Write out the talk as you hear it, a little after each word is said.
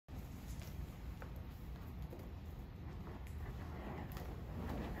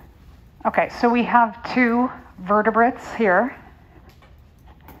Okay, so we have two vertebrates here.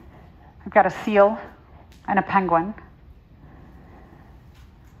 We've got a seal and a penguin.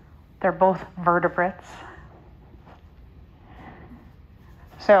 They're both vertebrates.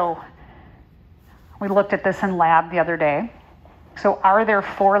 So we looked at this in lab the other day. So are there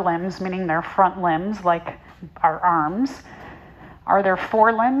forelimbs, meaning their front limbs, like our arms? Are their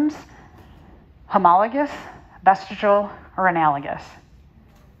forelimbs homologous, vestigial, or analogous?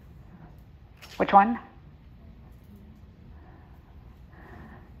 Which one?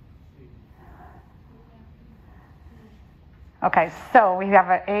 Okay, so we have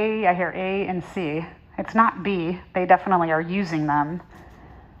an A, I hear A and C. It's not B, they definitely are using them.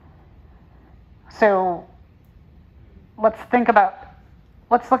 So let's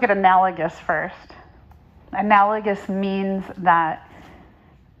look at analogous first. Analogous means that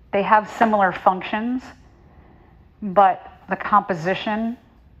they have similar functions, but the composition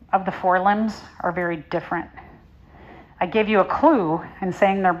of the forelimbs are very different. I gave you a clue in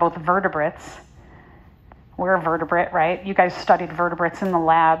saying they're both vertebrates. We're a vertebrate, right? You guys studied vertebrates in the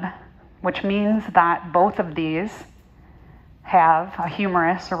lab, which means that both of these have a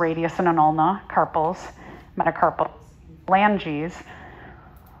humerus, a radius, and an ulna, carpals, metacarpals, phalanges.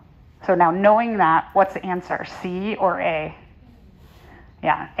 So now knowing that, what's the answer, C or A?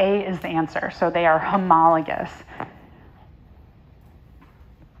 Yeah, A is the answer. So they are homologous.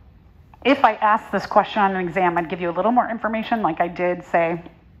 If I asked this question on an exam, I'd give you a little more information, like I did say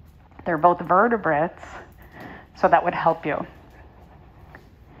they're both vertebrates, so that would help you.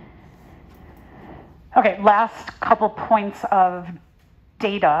 Okay, last couple points of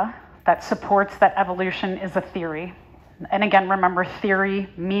data that supports that evolution is a theory. And again, remember theory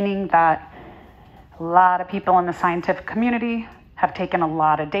meaning that a lot of people in the scientific community have taken a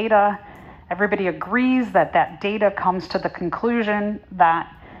lot of data. Everybody agrees that that data comes to the conclusion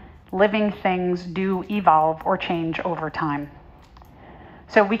that living things do evolve or change over time.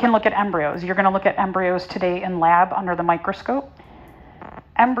 So we can look at embryos. You're going to look at embryos today in lab under the microscope.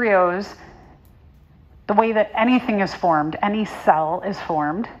 Embryos, the way that anything is formed, any cell is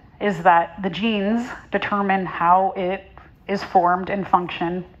formed, is that the genes determine how it is formed and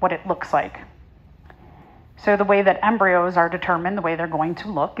function, what it looks like. So the way that embryos are determined, the way they're going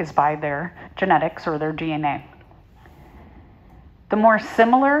to look, is by their genetics or their DNA. The more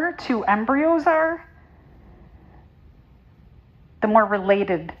similar two embryos are, the more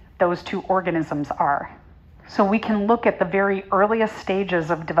related those two organisms are. So we can look at the very earliest stages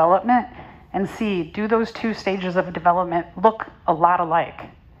of development and see, do those two stages of development look a lot alike?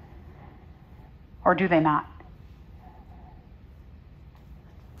 Or do they not?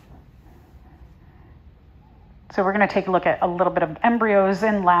 So we're going to take a look at a little bit of embryos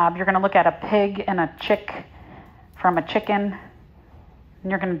in lab. You're going to look at a pig and a chick from a chicken. And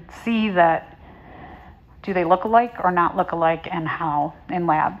you're going to see that, do they look alike or not look alike, and how in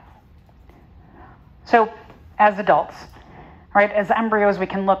lab? So as adults, right, as embryos, we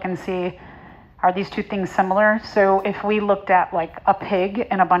can look and see, are these two things similar? So if we looked at like a pig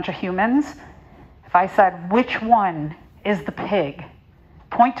and a bunch of humans, if I said, which one is the pig?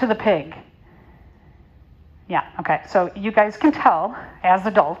 Point to the pig. Yeah, okay, so you guys can tell as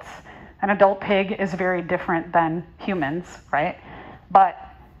adults, an adult pig is very different than humans, right? But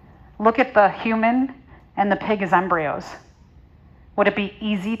look at the human and the pig as embryos. Would it be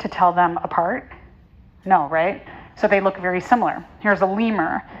easy to tell them apart? No, right? So they look very similar. Here's a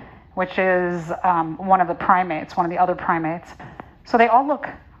lemur, which is one of the primates, one of the other primates. So they all look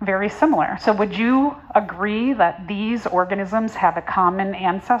very similar. So would you agree that these organisms have a common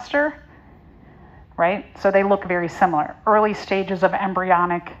ancestor? Right? So they look very similar. Early stages of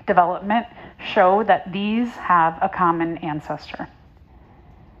embryonic development show that these have a common ancestor.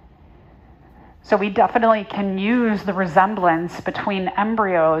 So we definitely can use the resemblance between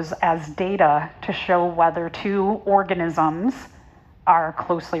embryos as data to show whether two organisms are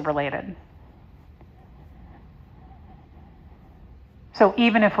closely related. So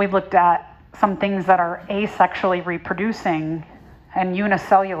even if we looked at some things that are asexually reproducing and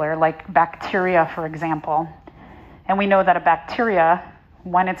unicellular, like bacteria, for example, and we know that a bacteria,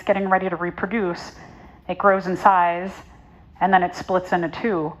 when it's getting ready to reproduce, it grows in size and then it splits into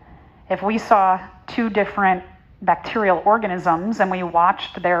two. If we saw two different bacterial organisms and we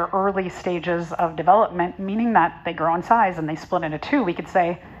watched their early stages of development, meaning that they grow in size and they split into two, we could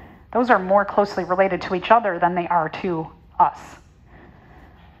say those are more closely related to each other than they are to us.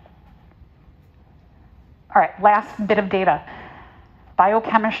 All right, last bit of data.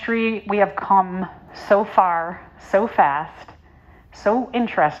 Biochemistry, we have come so far, so fast, so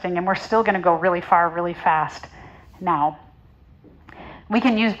interesting, and we're still going to go really far, really fast now. we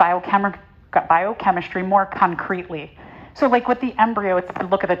can use biochemistry more concretely. So like with the embryo, it's to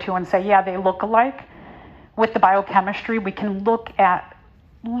look at the two and say, yeah, they look alike. With the biochemistry, we can look at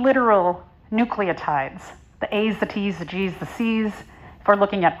literal nucleotides, the A's, the T's, the G's, the C's. If we're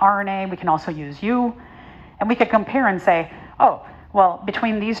looking at RNA, we can also use U. And we could compare and say, oh, well,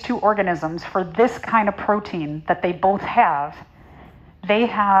 between these two organisms, for this kind of protein that they both have, they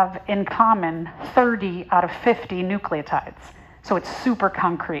have in common 30 out of 50 nucleotides. So it's super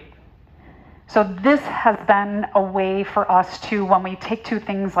concrete. So this has been a way for us to, when we take two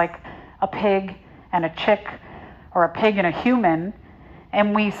things like a pig and a chick, or a pig and a human,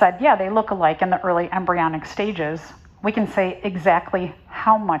 and we said, yeah, they look alike in the early embryonic stages, we can say exactly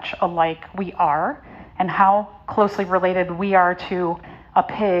how much alike we are and how closely related we are to a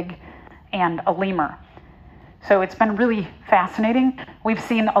pig and a lemur. So it's been really fascinating. We've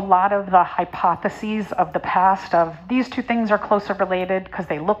seen a lot of the hypotheses of the past of these two things are closer related because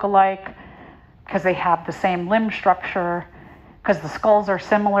they look alike, because they have the same limb structure, because the skulls are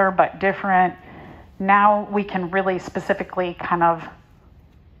similar but different. Now we can really specifically kind of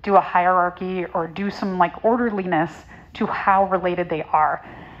do a hierarchy or do some like orderliness to how related they are.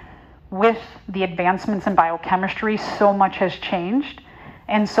 With the advancements in biochemistry, so much has changed,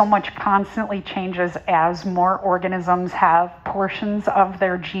 and so much constantly changes as more organisms have portions of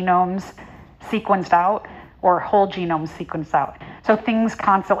their genomes sequenced out or whole genomes sequenced out. So things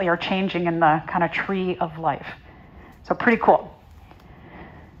constantly are changing in the kind of tree of life. So pretty cool.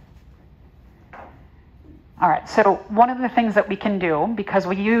 All right, so one of the things that we can do, because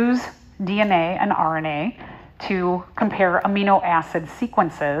we use DNA and RNA to compare amino acid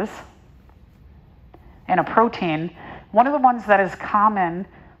sequences in a protein, one of the ones that is common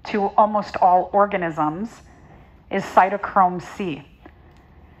to almost all organisms is cytochrome C.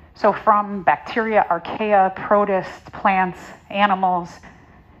 So from bacteria, archaea, protists, plants, animals,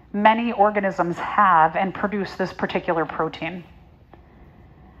 many organisms have and produce this particular protein.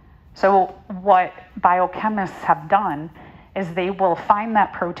 So what biochemists have done is they will find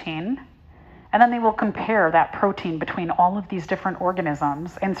that protein, and then they will compare that protein between all of these different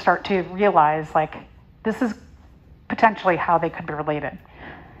organisms and start to realize, like, this is potentially how they could be related.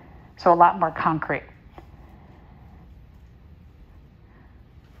 So a lot more concrete.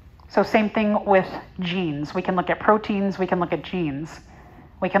 So same thing with genes. We can look at proteins, we can look at genes.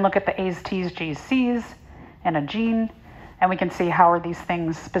 We can look at the A's, T's, G's, C's in a gene, and we can see how are these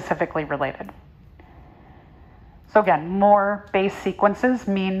things specifically related. So again, more base sequences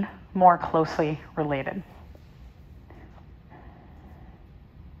mean more closely related.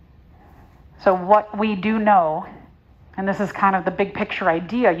 So what we do know, and this is kind of the big picture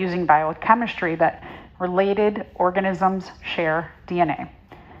idea using biochemistry, that related organisms share DNA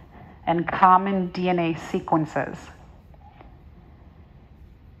and common DNA sequences.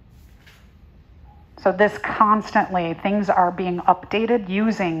 So this constantly, things are being updated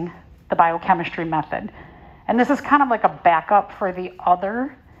using the biochemistry method. And this is kind of like a backup for the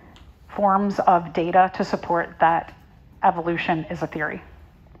other forms of data to support that evolution is a theory.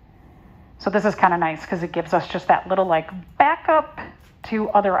 So this is kind of nice because it gives us just that little like backup to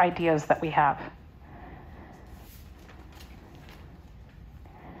other ideas that we have.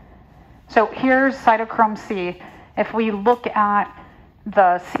 So here's cytochrome C. If we look at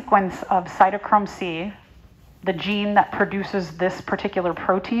the sequence of cytochrome C, the gene that produces this particular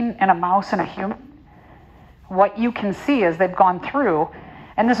protein in a mouse and a human, what you can see is they've gone through,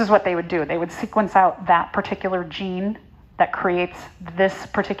 and this is what they would do. They would sequence out that particular gene that creates this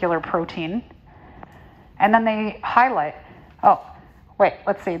particular protein, and then they highlight, oh, wait,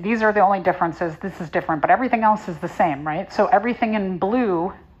 let's see, these are the only differences, this is different, but everything else is the same, right? So everything in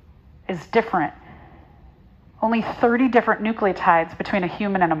blue is different. Only 30 different nucleotides between a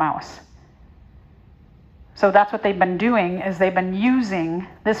human and a mouse. So that's what they've been doing, is they've been using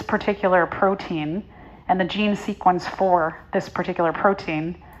this particular protein and the gene sequence for this particular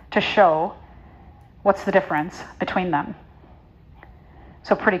protein to show what's the difference between them.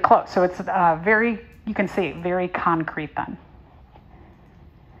 So pretty close. So it's very, you can see, very concrete then.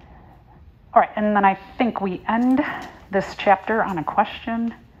 All right, and then I think we end this chapter on a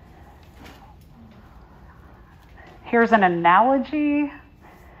question. Here's an analogy.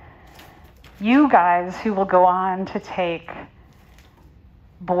 You guys who will go on to take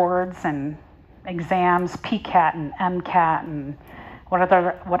boards and exams, PCAT and MCAT and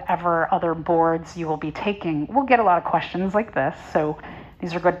whatever other boards you will be taking, will get a lot of questions like this. So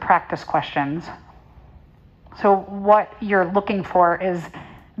these are good practice questions. So what you're looking for is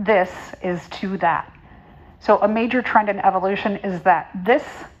this is to that. So a major trend in evolution is that this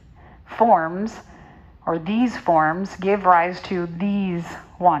forms or these forms give rise to these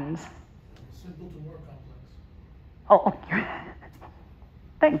ones. Simple to more complex. Oh,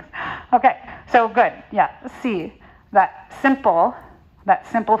 thanks. Okay, so good. Yeah, C, that simple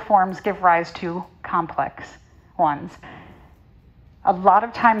forms give rise to complex ones. A lot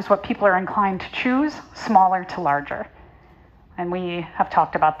of times what people are inclined to choose, smaller to larger. And we have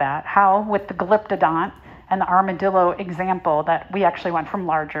talked about that. How with the glyptodont and the armadillo example that we actually went from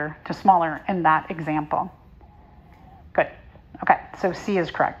larger to smaller in that example. Good. Okay, so C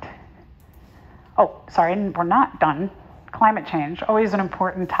is correct. Oh, sorry, we're not done. Climate change, always an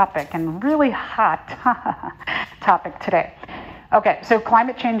important topic and really hot topic today. Okay, so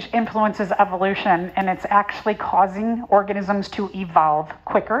climate change influences evolution, and it's actually causing organisms to evolve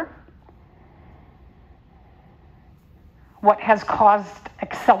quicker. What has caused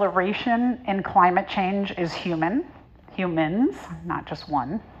acceleration in climate change is humans, not just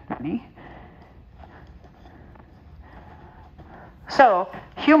one, many. So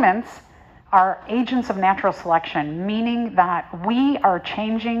humans are agents of natural selection, meaning that we are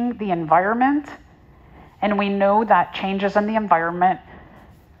changing the environment, and we know that changes in the environment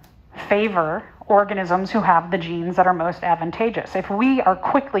favor organisms who have the genes that are most advantageous. If we are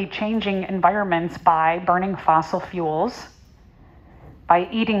quickly changing environments by burning fossil fuels, by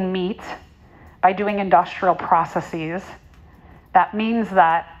eating meat, by doing industrial processes, that means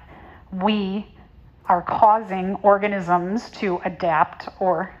that we are causing organisms to adapt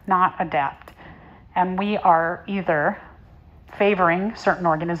or not adapt. And we are either favoring certain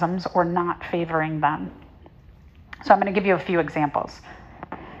organisms or not favoring them. So I'm going to give you a few examples.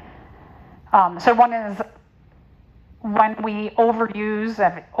 So one is when we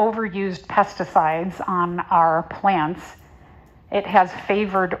have overused pesticides on our plants, it has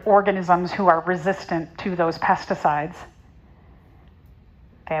favored organisms who are resistant to those pesticides.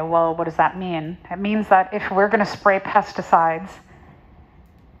 Okay, well, what does that mean? It means that if we're going to spray pesticides,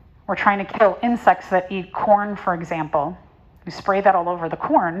 we're trying to kill insects that eat corn, for example. We spray that all over the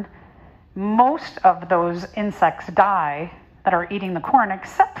corn. Most of those insects die that are eating the corn,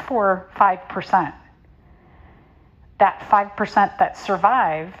 except for 5%. That 5% that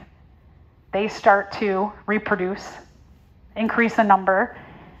survive, they start to reproduce, increase in number,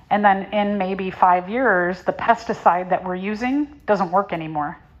 and then in maybe 5 years, the pesticide that we're using doesn't work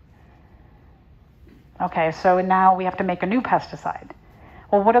anymore. Okay, so now we have to make a new pesticide.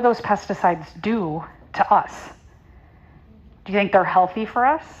 Well, what do those pesticides do to us? Do you think they're healthy for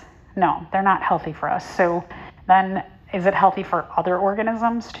us? No, they're not healthy for us. So then is it healthy for other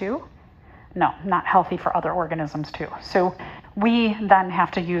organisms too? No, not healthy for other organisms too. So we then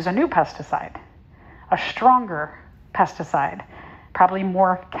have to use a new pesticide, a stronger pesticide, probably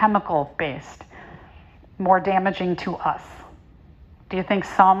more chemical based, more damaging to us. Do you think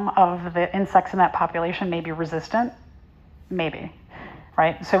some of the insects in that population may be resistant? Maybe,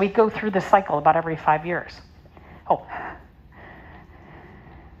 right? So we go through this cycle about every 5 years. Oh.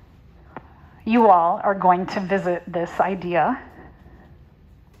 You all are going to visit this idea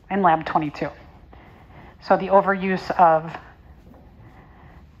in Lab 22. So the overuse of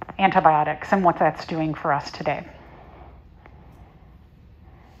antibiotics and what that's doing for us today.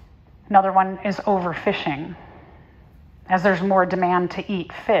 Another one is overfishing. As there's more demand to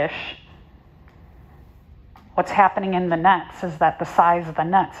eat fish, what's happening in the nets is that the size of the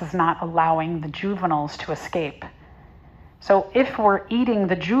nets is not allowing the juveniles to escape. So if we're eating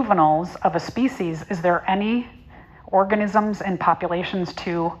the juveniles of a species, is there any organisms and populations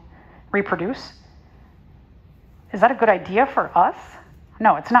to reproduce? Is that a good idea for us?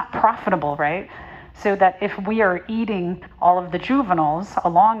 No, it's not profitable, right? So that if we are eating all of the juveniles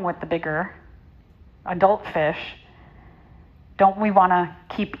along with the bigger adult fish, don't we want to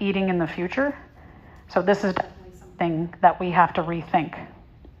keep eating in the future? So this is definitely something that we have to rethink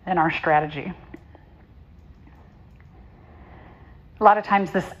in our strategy. A lot of times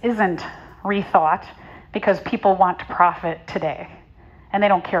this isn't rethought because people want to profit today and they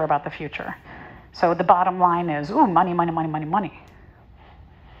don't care about the future. So the bottom line is, ooh, money, money, money, money, money.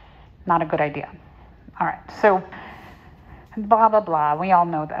 Not a good idea. All right, so blah, blah, blah. We all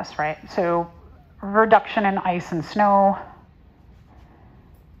know this, right? So reduction in ice and snow.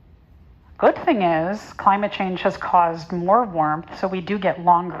 Good thing is climate change has caused more warmth, so we do get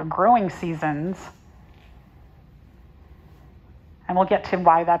longer growing seasons. And we'll get to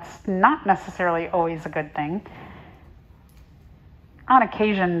why that's not necessarily always a good thing. On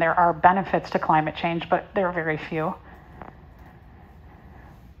occasion, there are benefits to climate change, but they're very few.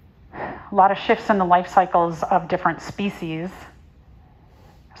 A lot of shifts in the life cycles of different species.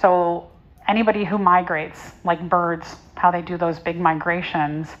 So anybody who migrates, like birds, how they do those big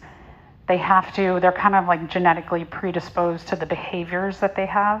migrations, they're kind of like genetically predisposed to the behaviors that they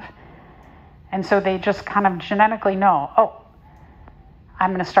have. And so they just kind of genetically know, oh,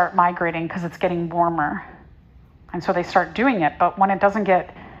 I'm going to start migrating because it's getting warmer. And so they start doing it. But when it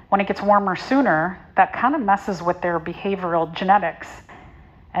gets warmer sooner, that kind of messes with their behavioral genetics.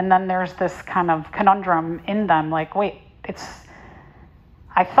 And then there's this kind of conundrum in them, like, wait,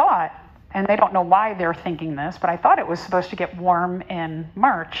 I thought, and they don't know why they're thinking this, but I thought it was supposed to get warm in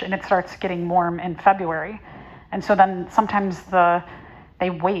March, and it starts getting warm in February. And so then sometimes they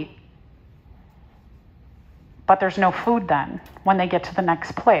wait, but there's no food then when they get to the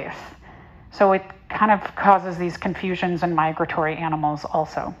next place. So it kind of causes these confusions in migratory animals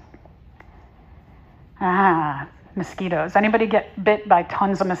also. Mosquitoes. Anybody get bit by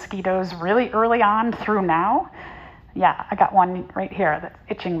tons of mosquitoes really early on through now? Yeah, I got one right here that's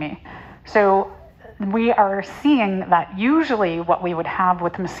itching me. So we are seeing that usually what we would have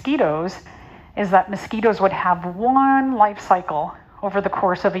with mosquitoes is that mosquitoes would have one life cycle over the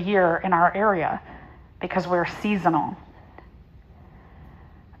course of a year in our area because we're seasonal.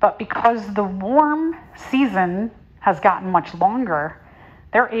 But because the warm season has gotten much longer,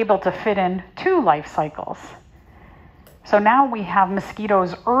 they're able to fit in 2 life cycles. So now we have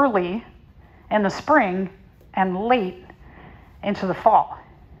mosquitoes early in the spring and late into the fall.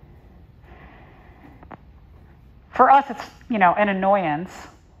 For us, it's, an annoyance,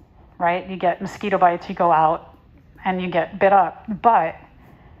 right? You get mosquito bites, you go out and you get bit up. But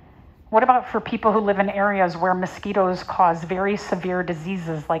what about for people who live in areas where mosquitoes cause very severe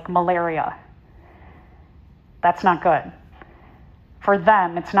diseases like malaria? That's not good. For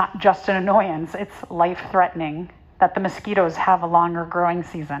them, it's not just an annoyance, it's life-threatening that the mosquitoes have a longer growing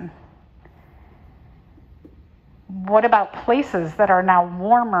season. What about places that are now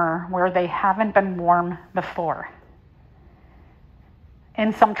warmer where they haven't been warm before?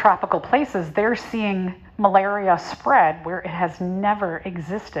 In some tropical places, they're seeing malaria spread where it has never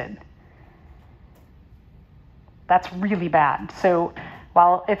existed. That's really bad. So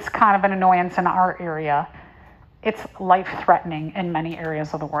while it's kind of an annoyance in our area, it's life-threatening in many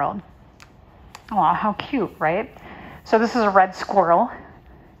areas of the world. Oh, how cute, right? So this is a red squirrel. How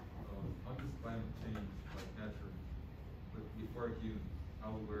does climate change, like naturally, but before humans,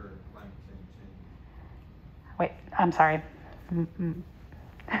 how were climate change changing? Wait, I'm sorry. How was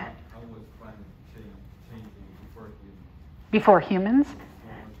climate change changing before humans? Before humans?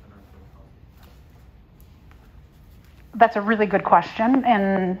 That's a really good question,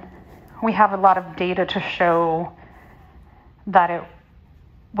 and we have a lot of data to show that it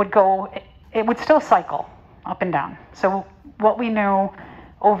would still cycle up and down. So what we know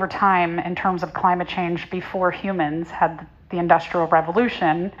over time in terms of climate change before humans had the Industrial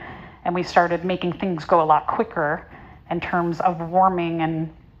Revolution, and we started making things go a lot quicker in terms of warming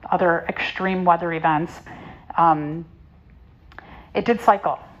and other extreme weather events, it did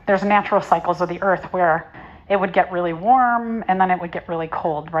cycle. There's natural cycles of the earth where it would get really warm and then it would get really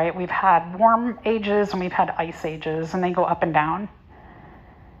cold, right? We've had warm ages and we've had ice ages, and they go up and down.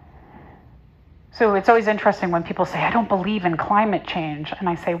 So it's always interesting when people say, I don't believe in climate change. And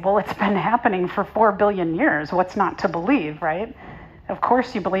I say, well, it's been happening for 4 billion years. What's not to believe, right? Of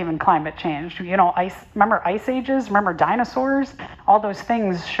course you believe in climate change. Remember ice ages? Remember dinosaurs? All those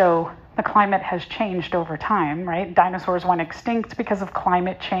things show the climate has changed over time, right? Dinosaurs went extinct because of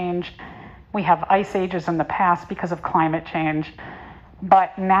climate change. We have ice ages in the past because of climate change.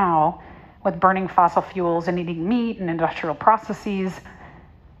 But now, with burning fossil fuels and eating meat and industrial processes,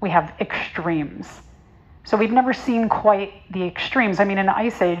 we have extremes. So we've never seen quite the extremes. I mean, an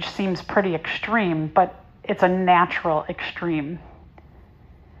ice age seems pretty extreme, but it's a natural extreme.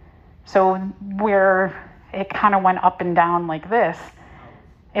 So where it kind of went up and down like this,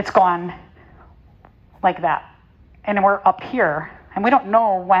 it's gone like that. And we're up here. And we don't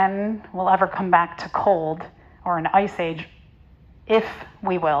know when we'll ever come back to cold or an ice age, if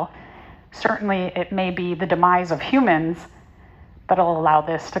we will. Certainly it may be the demise of humans that'll allow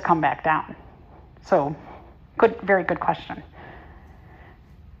this to come back down. So very good question.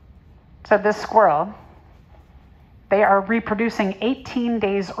 So this squirrel, they are reproducing 18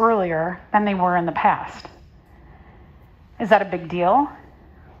 days earlier than they were in the past. Is that a big deal?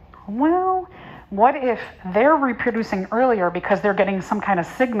 Well, what if they're reproducing earlier because they're getting some kind of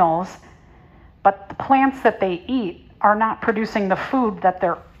signals, but the plants that they eat are not producing the food that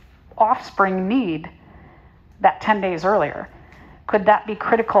their offspring need that 10 days earlier? Could that be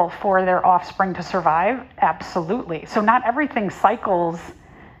critical for their offspring to survive? Absolutely. So not everything cycles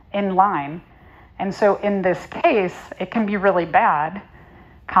in line. And so in this case, it can be really bad.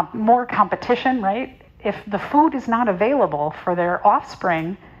 More competition, right? If the food is not available for their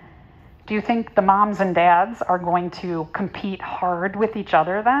offspring, Do you think the moms and dads are going to compete hard with each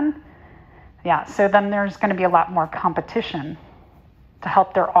other then? Yeah, so then there's going to be a lot more competition to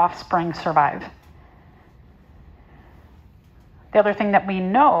help their offspring survive. The other thing that we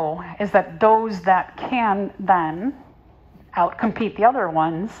know is that those that can then outcompete the other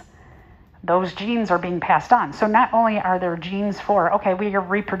ones, those genes are being passed on. So not only are there genes for, okay, we are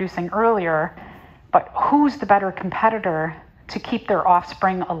reproducing earlier, but who's the better competitor to keep their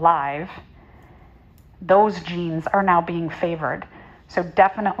offspring alive? Those genes are now being favored. So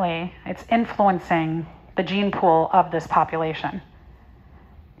definitely it's influencing the gene pool of this population.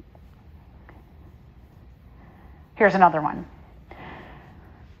 Here's another one.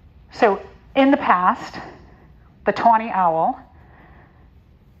 So in the past, the tawny owl,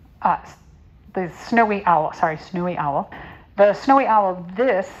 the snowy owl, the snowy owl,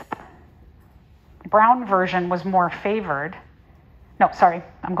 this brown version was more favored. No, sorry,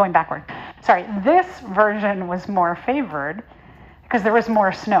 I'm going backward. Sorry, this version was more favored because there was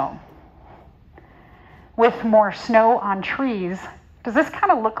more snow. With more snow on trees, does this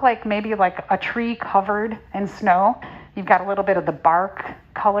kind of look like maybe like a tree covered in snow? You've got a little bit of the bark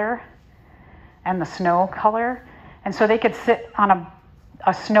color and the snow color. And so they could sit on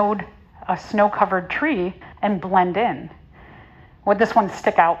a snow-covered tree and blend in. Would this one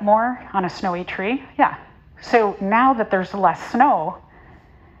stick out more on a snowy tree? Yeah. So now that there's less snow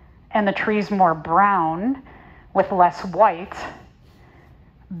and the tree's more brown with less white,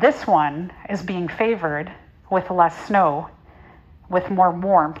 this one is being favored with less snow, with more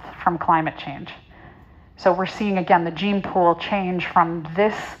warmth from climate change. So we're seeing again the gene pool change from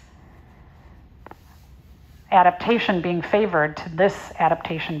this adaptation being favored to this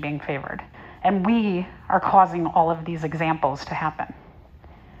adaptation being favored. And we are causing all of these examples to happen.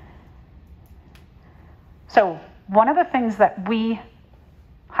 So one of the things that we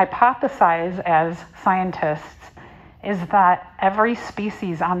hypothesize as scientists is that every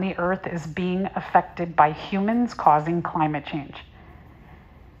species on the earth is being affected by humans causing climate change.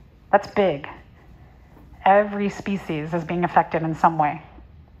 That's big. Every species is being affected in some way.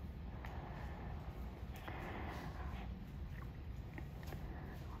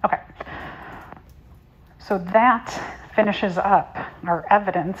 Okay, so that finishes up our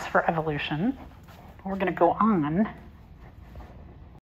evidence for evolution. We're going to go on